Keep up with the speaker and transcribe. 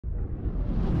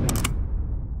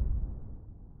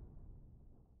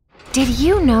Did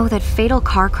you know that fatal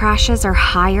car crashes are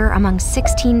higher among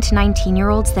 16 to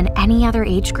 19-year-olds than any other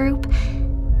age group?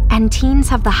 And teens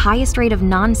have the highest rate of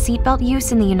non-seatbelt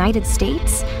use in the United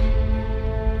States?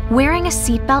 Wearing a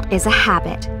seatbelt is a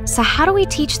habit, so how do we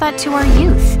teach that to our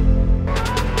youth?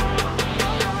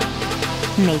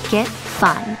 Make it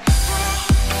fun.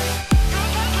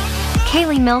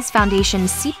 Kailee Mills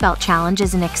Foundation's Seatbelt Challenge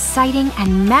is an exciting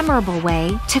and memorable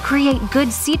way to create good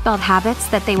seatbelt habits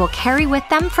that they will carry with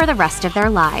them for the rest of their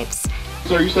lives.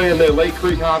 So you're saying that Lake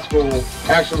Creek Hospital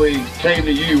actually came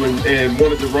to you and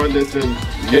wanted to run this and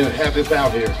have this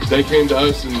out here? They came to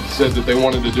us and said that they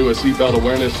wanted to do a seatbelt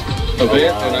awareness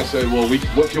event, and I said, well,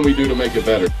 what can we do to make it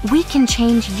better? We can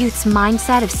change youth's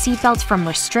mindset of seatbelts from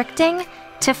restricting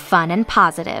to fun and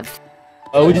positive.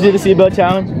 We just did the seatbelt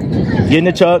challenge. Get in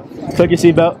the truck, click your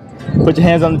seatbelt, put your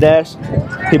hands on the dash,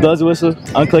 he blows the whistle,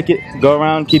 unclick it, go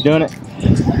around, keep doing it,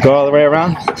 go all the way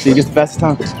around, so you get the fastest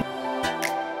time.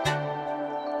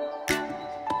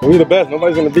 We're the best,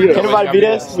 nobody's gonna beat us. Can't nobody beat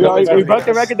us. We broke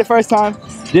the record the first time,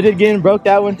 did it again, broke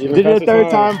that one, did it the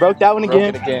third time, broke that one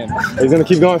again. He's gonna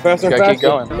keep going faster and faster. Keep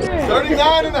going.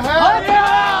 39 and a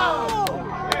half!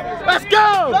 Let's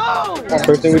go!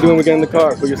 First thing we do when we get in the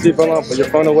car, put your seatbelt on, put your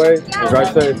phone away, and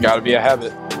drive safe. Gotta be a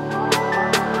habit.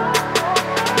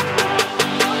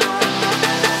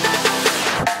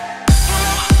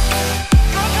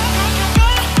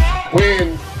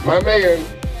 When my man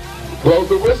blows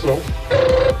the whistle,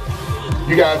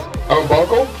 you guys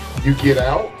unbuckle, you get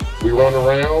out, we run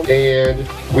around, and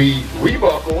we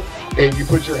rebuckle, and you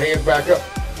put your hands back up.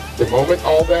 The moment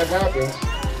all that happens,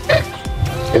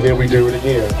 and then we do it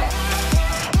again.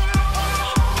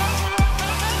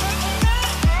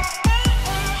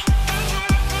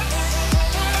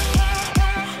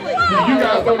 You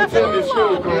guys don't attend this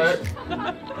school, correct?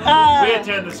 We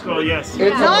attend the school, yes.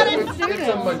 It's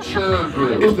a mature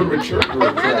group. It's the mature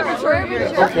group. We're the mature group.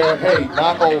 Okay, hey,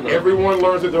 not older. Everyone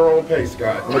learns at their own pace,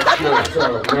 Scott. Mature,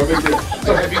 so no big deal.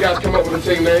 So have you guys come up with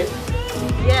a team name?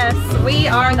 Yes, we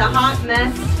are the Hot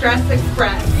Mess Stress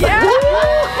Express. Yeah!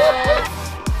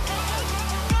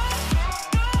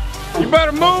 You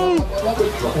better move!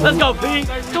 Let's go, Pete!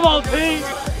 Come on, Pete!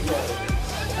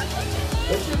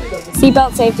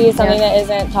 Seatbelt safety is something that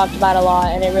isn't talked about a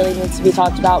lot, and it really needs to be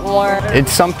talked about more.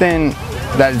 It's something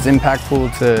that is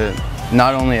impactful to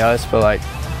not only us, but like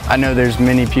I know there's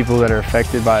many people that are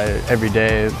affected by it every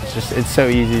day. It's so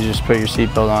easy to just put your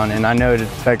seatbelt on, and I know it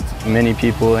affects many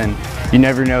people, and you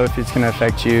never know if it's going to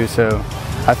affect you. So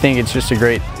I think it's just a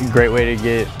great way to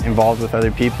get involved with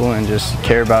other people and just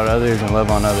care about others and love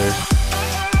on others.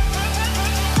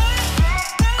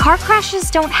 Car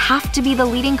crashes don't have to be the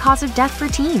leading cause of death for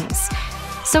teens.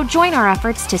 So join our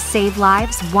efforts to save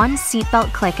lives one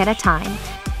seatbelt click at a time.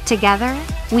 Together,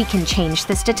 we can change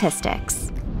the statistics.